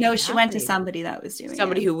 Oh, okay. No, she went to somebody that was doing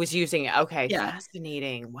somebody who was using it. Okay. Yeah.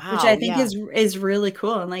 Fascinating. Wow. Which I think is really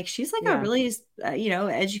cool. And like, she's like a really,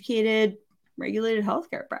 educated, regulated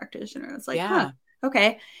healthcare practitioner. It's like,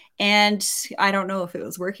 okay. And I don't know if it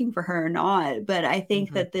was working for her or not, but I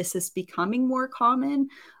think that this is becoming more common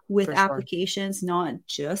with applications, not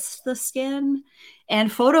just the skin.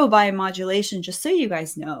 And photobiomodulation, just so you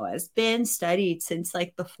guys know, has been studied since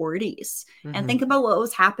like the 40s. And think about what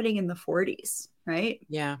was happening in the 40s, right?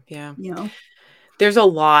 Yeah. There's a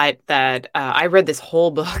lot that I read this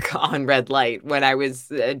whole book on red light when I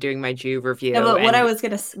was doing my Juve review. Yeah, but what I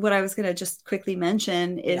was gonna just quickly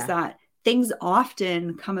mention is that things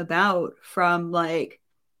often come about from like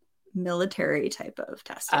military type of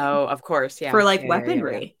testing. Oh, of course, yeah. For like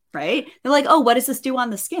weaponry, right? They're like, oh, what does this do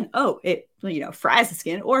on the skin? Oh, it fries the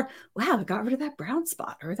skin. Or wow, it got rid of that brown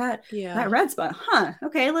spot or that red spot. Huh?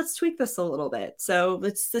 Okay, let's tweak this a little bit. So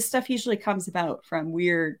this stuff usually comes about from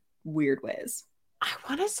weird ways. I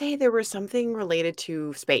want to say there was something related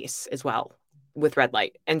to space as well with red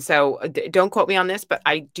light. And so don't quote me on this, but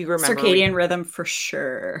I do remember circadian rhythm for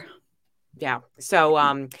sure. Yeah. So,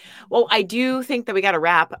 well, I do think that we got to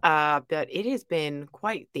wrap, but it has been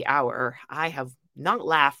quite the hour. I have not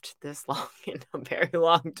laughed this long in a very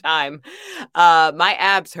long time. My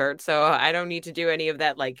abs hurt, so I don't need to do any of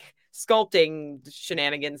that like sculpting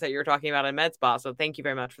shenanigans that you're talking about in med spa. So thank you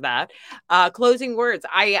very much for that. Closing words.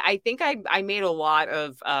 I think I made a lot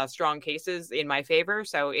of strong cases in my favor.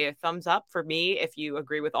 So a thumbs up for me if you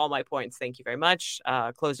agree with all my points. Thank you very much.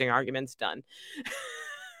 Closing arguments done.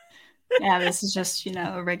 Yeah, this is just,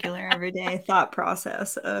 a regular everyday thought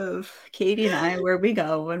process of Katie and I, where we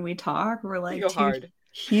go when we talk. We're like two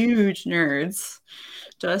huge nerds,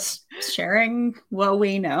 just sharing what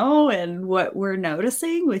we know and what we're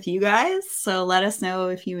noticing with you guys. So let us know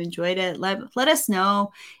if you enjoyed it. Let us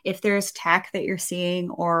know if there's tech that you're seeing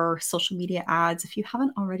or social media ads. If you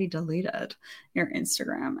haven't already deleted your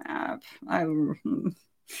Instagram app,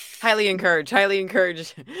 highly encourage.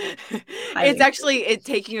 It's actually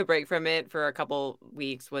taking a break from it for a couple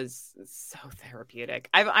weeks was so therapeutic.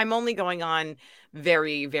 I'm only going on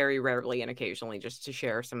very, very rarely and occasionally just to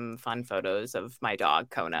share some fun photos of my dog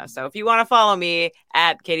Kona. So if you want to follow me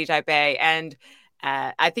at Katie Type A, and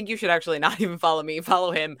I think you should actually not even follow me.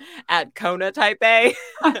 Follow him at Kona Type A.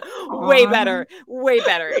 Way better.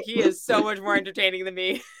 He is so much more entertaining than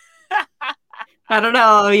me. I don't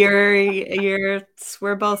know.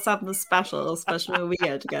 We're both something special, especially when we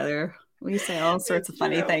get together. We say all sorts of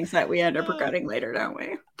funny things that we end up regretting later, don't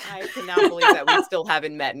we? I cannot believe that we still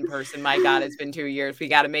haven't met in person. My God, it's been 2 years. We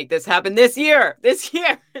got to make this happen this year. It's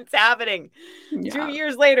happening. Yeah. 2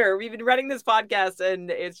 years later, we've been running this podcast,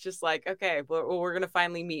 and it's just like, okay, we're going to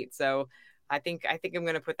finally meet. So I think I'm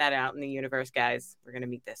going to put that out in the universe, guys. We're going to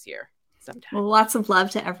meet this year. Sometime. Well, lots of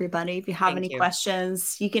love to everybody. If you have any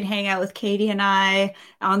questions, you can hang out with Katie and I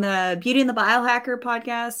on the Beauty and the Biohacker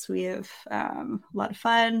podcast. We have a lot of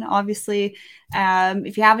fun, obviously.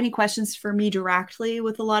 If you have any questions for me directly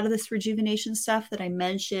with a lot of this rejuvenation stuff that I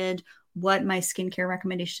mentioned, what my skincare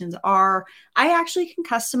recommendations are, I actually can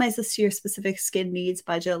customize this to your specific skin needs,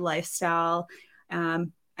 budget, lifestyle,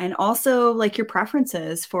 and also like your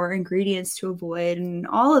preferences for ingredients to avoid and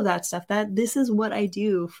all of that stuff. This is what I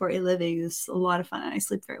do for a living. It's a lot of fun. And I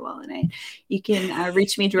sleep very well at night. You can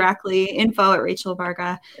reach me directly,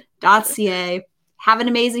 info@rachelvarga.ca. Have an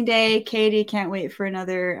amazing day. Katie, can't wait for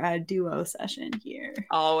another duo session here.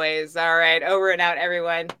 Always. All right. Over and out,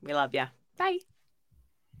 everyone. We love you. Bye.